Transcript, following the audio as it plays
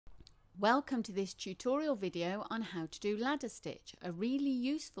Welcome to this tutorial video on how to do ladder stitch, a really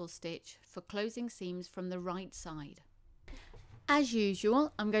useful stitch for closing seams from the right side. As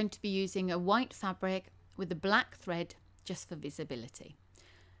usual, I'm going to be using a white fabric with a black thread just for visibility.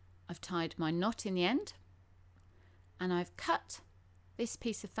 I've tied my knot in the end and I've cut this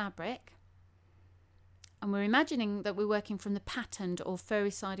piece of fabric, and we're imagining that we're working from the patterned or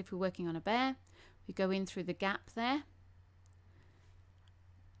furry side. If we're working on a bear, we go in through the gap there,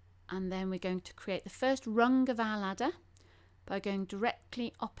 and then we're going to create the first rung of our ladder by going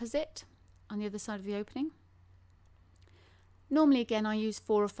directly opposite on the other side of the opening. Normally again I use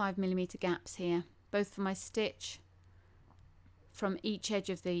 4 or 5 millimeter gaps here, both for my stitch from each edge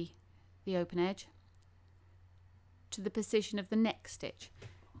of the open edge to the position of the next stitch.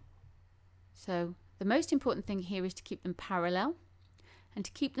 So the most important thing here is to keep them parallel and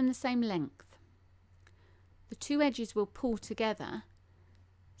to keep them the same length. The two edges will pull together,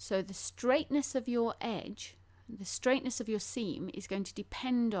 so the straightness of your edge, the straightness of your seam is going to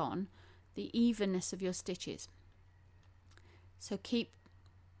depend on the evenness of your stitches. So keep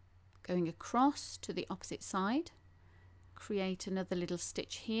going across to the opposite side, create another little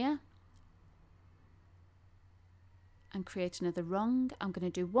stitch here and create another rung. I'm going to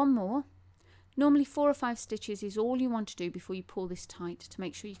do one more. Normally 4 or 5 stitches is all you want to do before you pull this tight, to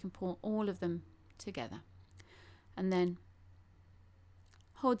make sure you can pull all of them together. And then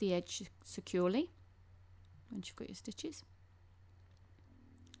hold the edge securely once you've got your stitches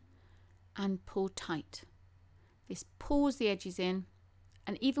and pull tight. This pulls the edges in,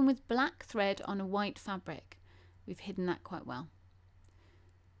 and even with black thread on a white fabric, we've hidden that quite well.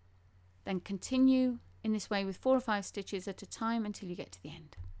 Then continue in this way with 4 or 5 stitches at a time until you get to the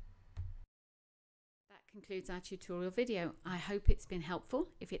end. That concludes our tutorial video. I hope it's been helpful.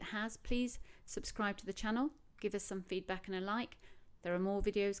 If it has, please subscribe to the channel, give us some feedback and a like. There are more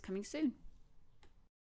videos coming soon.